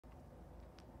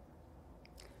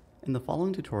In the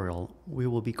following tutorial, we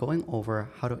will be going over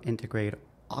how to integrate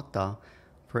Okta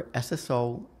for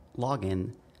SSO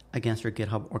login against your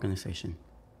GitHub organization.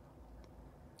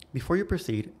 Before you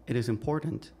proceed, it is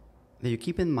important that you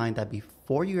keep in mind that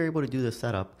before you're able to do the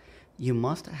setup, you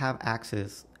must have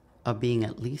access of being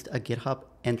at least a GitHub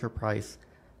Enterprise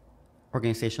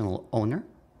organizational owner.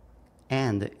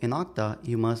 And in Okta,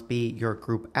 you must be your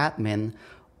group admin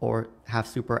or have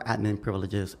super admin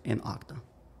privileges in Okta.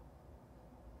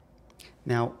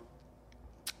 Now,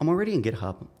 I'm already in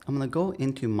GitHub. I'm going to go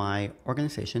into my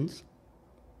organizations.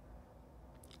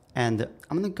 And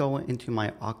I'm going to go into my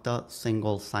Okta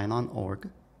single sign-on org,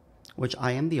 which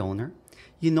I am the owner.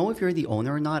 You know if you're the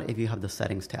owner or not if you have the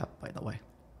settings tab, by the way.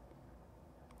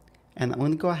 And I'm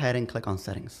going to go ahead and click on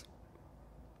settings.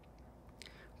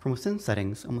 From within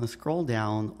settings, I'm going to scroll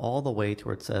down all the way to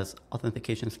where it says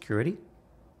authentication security.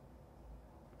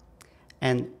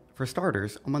 And for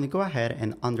starters, I'm going to go ahead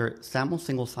and under SAML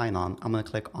single sign-on, I'm going to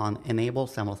click on enable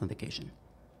SAML authentication.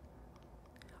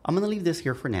 I'm going to leave this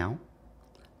here for now.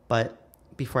 But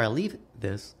before I leave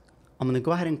this, I'm going to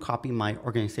go ahead and copy my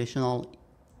organizational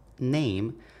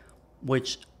name,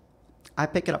 which I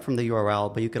pick it up from the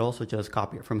URL, but you could also just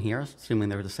copy it from here, assuming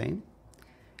they're the same.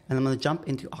 And I'm going to jump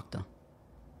into Okta.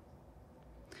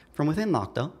 From within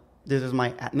Okta, this is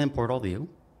my admin portal view.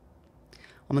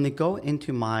 I'm going to go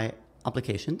into my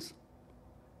applications,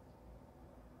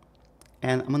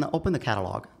 and I'm going to open the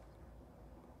catalog.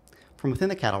 From within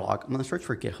the catalog, I'm going to search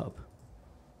for GitHub.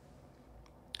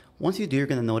 Once you do, you're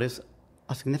going to notice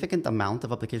a significant amount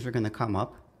of applications are going to come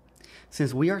up.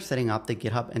 Since we are setting up the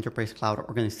GitHub Enterprise Cloud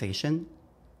Organization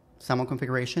SAML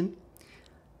configuration,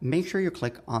 make sure you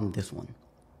click on this one.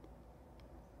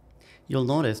 You'll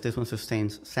notice this one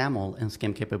sustains SAML and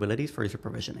SCIM capabilities for user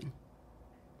provisioning.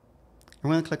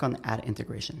 We're going to click on Add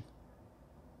Integration.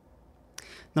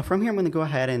 Now from here, I'm going to go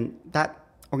ahead and that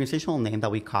organizational name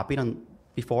that we copied on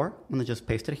before, I'm going to just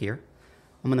paste it here.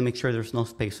 I'm going to make sure there's no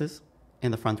spaces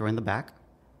in the front or in the back.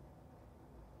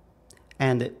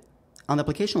 And on the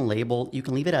application label, you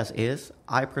can leave it as is.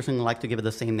 I personally like to give it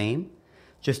the same name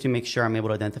just to make sure I'm able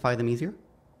to identify them easier.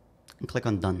 And click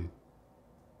on Done.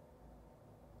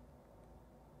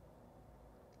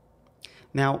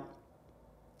 Now,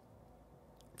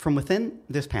 from within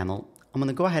this panel, I'm going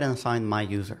to go ahead and assign my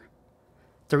user.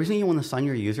 The reason you want to assign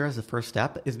your user as the first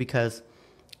step is because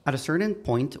at a certain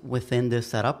point within this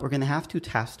setup, we're going to have to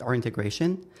test our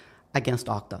integration against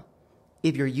Okta.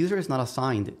 If your user is not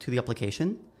assigned to the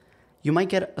application, you might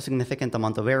get a significant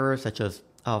amount of errors such as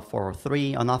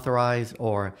 403, unauthorized,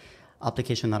 or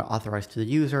application not authorized to the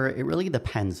user. It really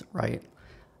depends, right?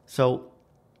 So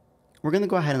we're going to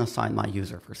go ahead and assign my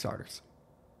user for starters.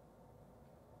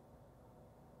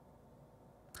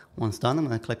 Once done, I'm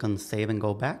going to click on Save and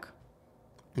go back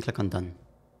and click on Done.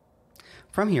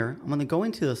 From here, I'm going to go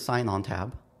into the Sign On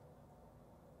tab.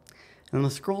 And I'm going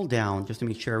to scroll down just to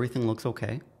make sure everything looks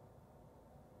okay.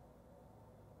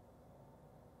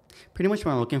 Pretty much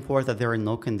what I'm looking for is that there are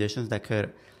no conditions that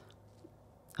could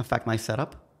affect my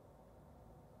setup.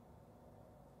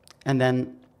 And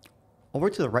then over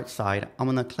to the right side, I'm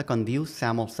going to click on View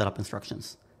SAML Setup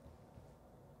Instructions.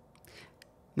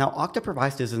 Now, Okta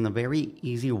provides this in a very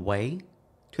easy way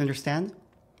to understand.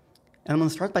 And I'm going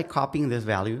to start by copying these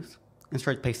values and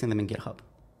start pasting them in GitHub.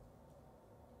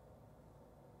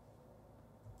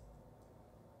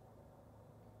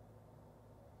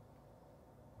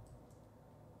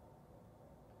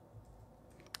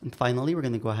 And finally, we're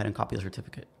going to go ahead and copy the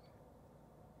certificate.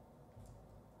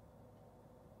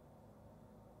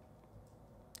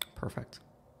 Perfect.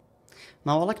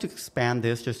 Now, I'd like to expand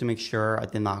this just to make sure I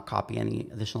did not copy any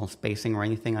additional spacing or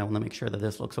anything. I want to make sure that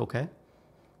this looks okay,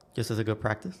 just as a good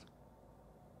practice.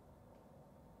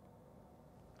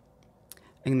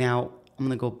 And now I'm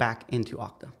going to go back into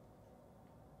Okta.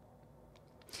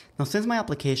 Now, since my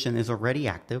application is already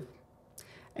active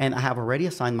and I have already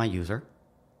assigned my user,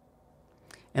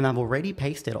 and I've already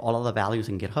pasted all of the values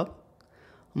in GitHub,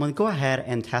 I'm going to go ahead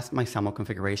and test my SAML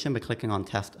configuration by clicking on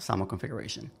Test SAML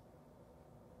Configuration.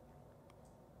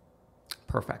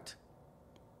 Perfect.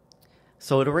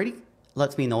 So it already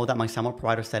lets me know that my SAML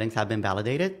provider settings have been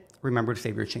validated. Remember to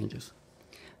save your changes.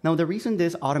 Now, the reason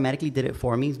this automatically did it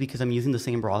for me is because I'm using the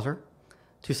same browser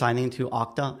to sign into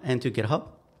Okta and to GitHub.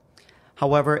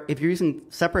 However, if you're using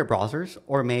separate browsers,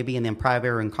 or maybe in private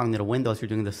or incognito windows you're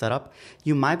doing the setup,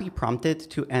 you might be prompted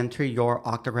to enter your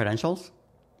Okta credentials.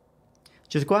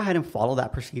 Just go ahead and follow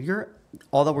that procedure.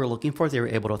 All that we're looking for is that you're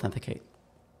able to authenticate.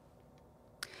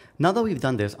 Now that we've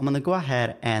done this, I'm going to go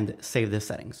ahead and save the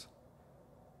settings.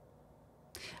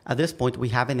 At this point, we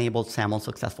have enabled SAML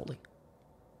successfully.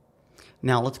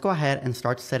 Now let's go ahead and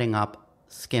start setting up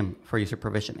SCIM for user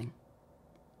provisioning.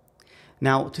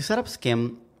 Now to set up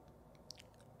SCIM,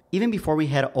 even before we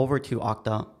head over to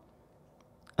Okta,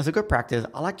 as a good practice,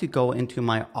 I like to go into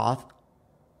my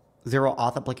zero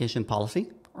auth application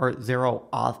policy or zero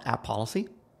auth app policy.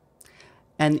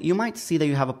 And you might see that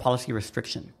you have a policy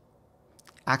restriction,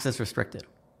 access restricted.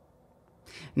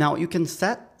 Now you can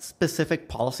set specific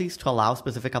policies to allow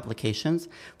specific applications.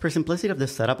 For simplicity of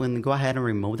this setup, I'm going to go ahead and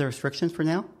remove the restrictions for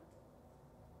now.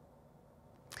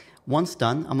 Once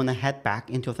done, I'm going to head back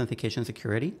into authentication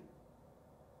security.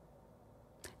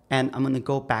 And I'm going to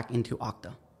go back into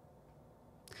Okta.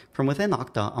 From within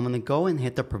Okta, I'm going to go and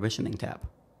hit the provisioning tab.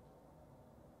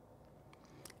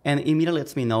 And it immediately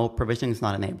lets me know provisioning is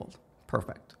not enabled.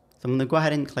 Perfect. So I'm going to go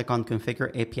ahead and click on Configure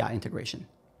API Integration.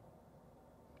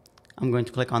 I'm going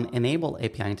to click on Enable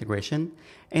API Integration.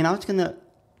 And now it's going to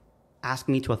ask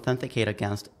me to authenticate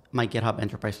against my GitHub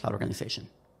Enterprise Cloud Organization.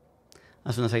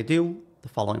 As soon as I do, the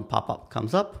following pop-up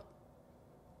comes up.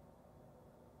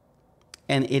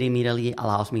 And it immediately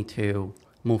allows me to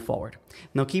move forward.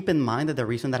 Now keep in mind that the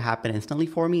reason that happened instantly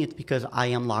for me is because I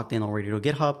am logged in already to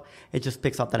GitHub. It just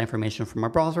picks up that information from my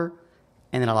browser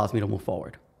and it allows me to move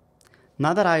forward.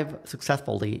 Now that I've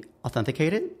successfully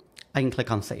authenticated, I can click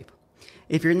on Save.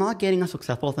 If you're not getting a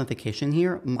successful authentication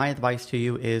here, my advice to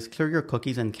you is clear your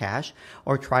cookies and cache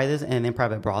or try this in a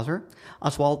private browser.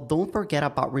 As well, don't forget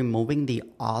about removing the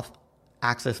auth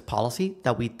access policy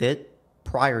that we did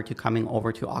prior to coming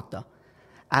over to Okta.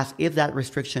 As if that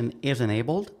restriction is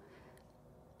enabled,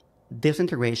 this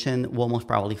integration will most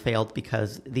probably fail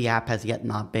because the app has yet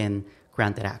not been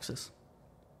granted access.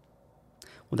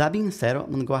 With that being said, I'm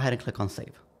going to go ahead and click on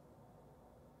Save.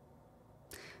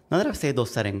 Now that I've saved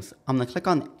those settings, I'm going to click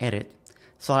on Edit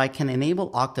so I can enable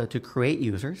Okta to create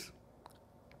users,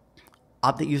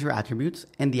 update user attributes,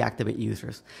 and deactivate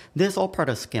users. This is all part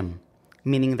of SCIM,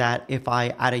 meaning that if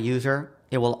I add a user,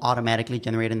 it will automatically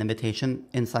generate an invitation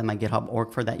inside my GitHub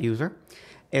org for that user.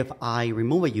 If I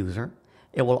remove a user,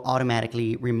 it will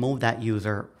automatically remove that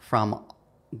user from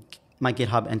my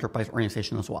GitHub Enterprise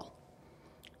organization as well.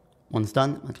 Once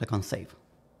done, I click on Save.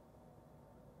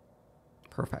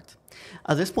 Perfect.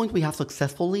 At this point, we have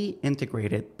successfully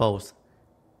integrated both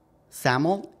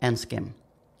SAML and SCIM.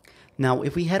 Now,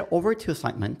 if we head over to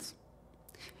assignments,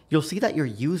 you'll see that your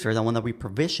user, the one that we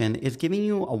provision, is giving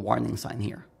you a warning sign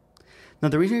here. Now,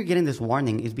 the reason you're getting this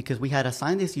warning is because we had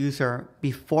assigned this user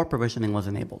before provisioning was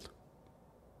enabled.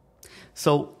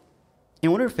 So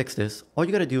in order to fix this, all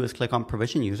you got to do is click on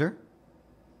Provision User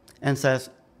and says,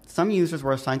 some users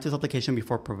were assigned to this application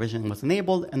before provisioning was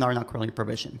enabled and are not currently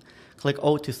provisioned. Click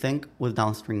O to sync with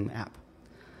downstream app.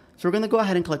 So we're going to go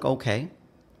ahead and click OK.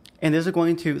 And this is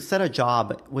going to set a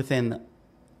job within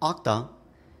Okta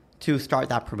to start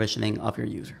that provisioning of your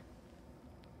user.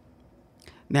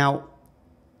 Now,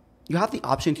 you have the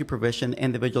option to provision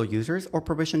individual users or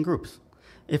provision groups.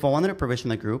 If I wanted to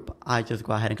provision a group, I just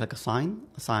go ahead and click Assign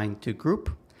to Group.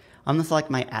 I'm going to select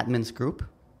my admins group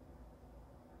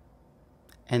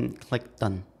and click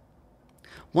Done.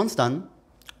 Once done,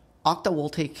 Okta will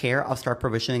take care of start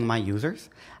provisioning my users,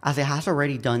 as it has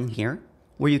already done here,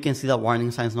 where you can see that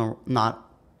warning signs not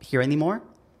here anymore.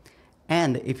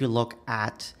 And if you look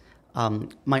at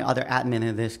my other admin,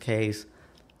 in this case,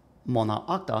 Mona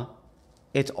Okta,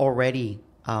 it's already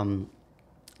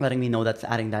letting me know that's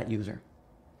adding that user.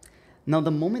 Now,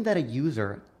 the moment that a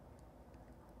user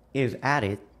is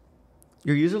added,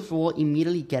 your users will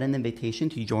immediately get an invitation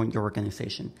to join your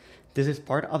organization. This is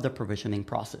part of the provisioning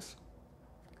process.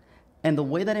 And the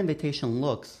way that invitation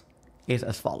looks is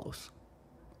as follows.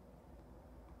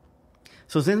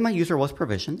 So since my user was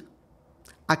provisioned,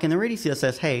 I can already see it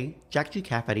says, hey, Jack G.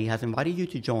 Cafferty has invited you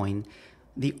to join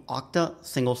the Okta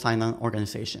single sign-on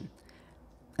organization.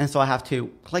 And so I have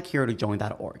to click here to join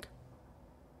that org.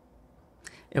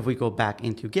 If we go back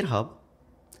into GitHub,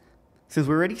 since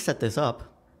we already set this up,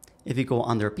 if you go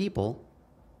under People,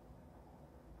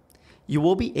 you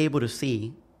will be able to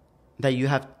see that you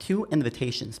have 2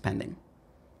 invitations pending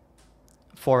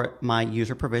for my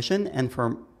user provision and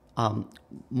for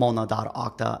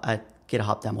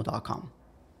mona.okta@githubdemo.com.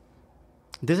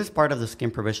 This is part of the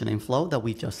SCIM provisioning flow that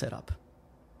we just set up.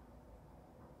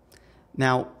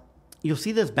 Now, you'll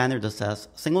see this banner that says,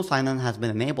 single sign-on has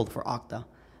been enabled for Okta.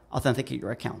 Authenticate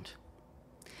your account.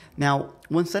 Now,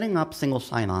 when setting up single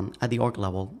sign-on at the org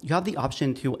level, you have the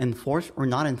option to enforce or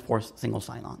not enforce single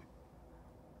sign-on.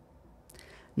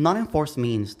 Not enforce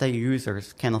means that your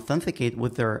users can authenticate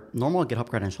with their normal GitHub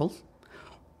credentials,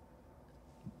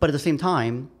 but at the same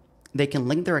time, they can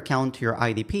link their account to your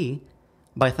IDP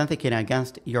by authenticating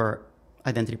against your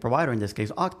identity provider, in this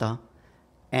case Okta,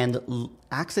 and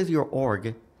access your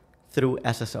org through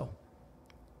SSO.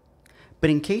 But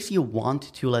in case you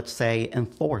want to, let's say,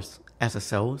 enforce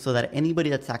SSO so that anybody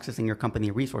that's accessing your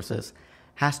company resources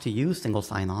has to use single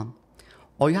sign-on,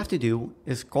 all you have to do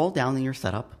is scroll down in your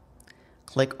setup,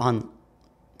 click on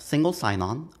single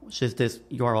sign-on, which is this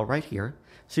URL right here,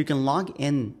 so you can log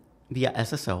in via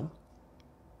SSO,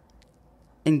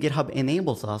 and GitHub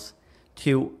enables us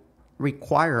to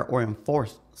require or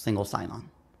enforce single sign-on.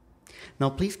 Now,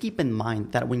 please keep in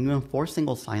mind that when you enforce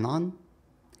single sign-on,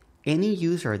 any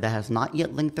user that has not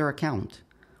yet linked their account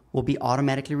will be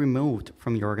automatically removed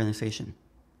from your organization.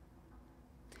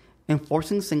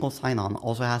 Enforcing single sign-on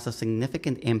also has a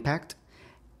significant impact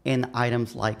in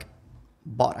items like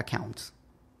bot accounts,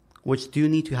 which do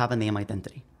need to have a name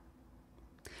identity.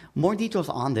 More details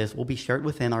on this will be shared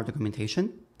within our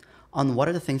documentation on what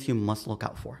are the things you must look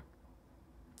out for.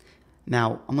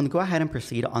 Now, I'm going to go ahead and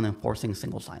proceed on enforcing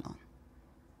single sign-on.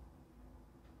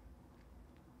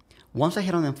 Once I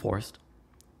hit on enforced,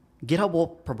 GitHub will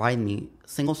provide me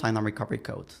single sign-on recovery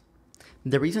codes.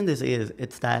 The reason this is,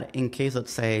 it's that in case,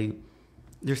 let's say,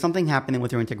 there's something happening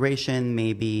with your integration,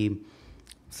 maybe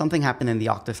something happened in the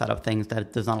Okta side of things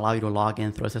that does not allow you to log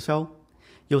in through SSO,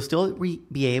 you'll still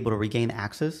be able to regain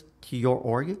access to your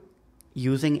org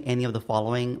using any of the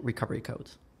following recovery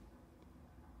codes.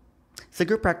 It's a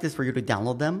good practice for you to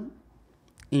download them,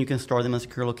 and you can store them in a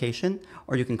secure location,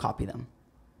 or you can copy them.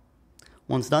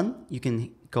 Once done, you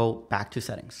can go back to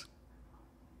settings.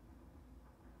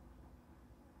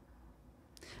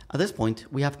 At this point,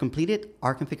 we have completed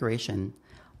our configuration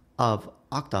of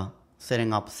Okta,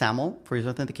 setting up SAML for user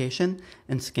authentication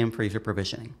and SCIM for user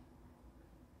provisioning.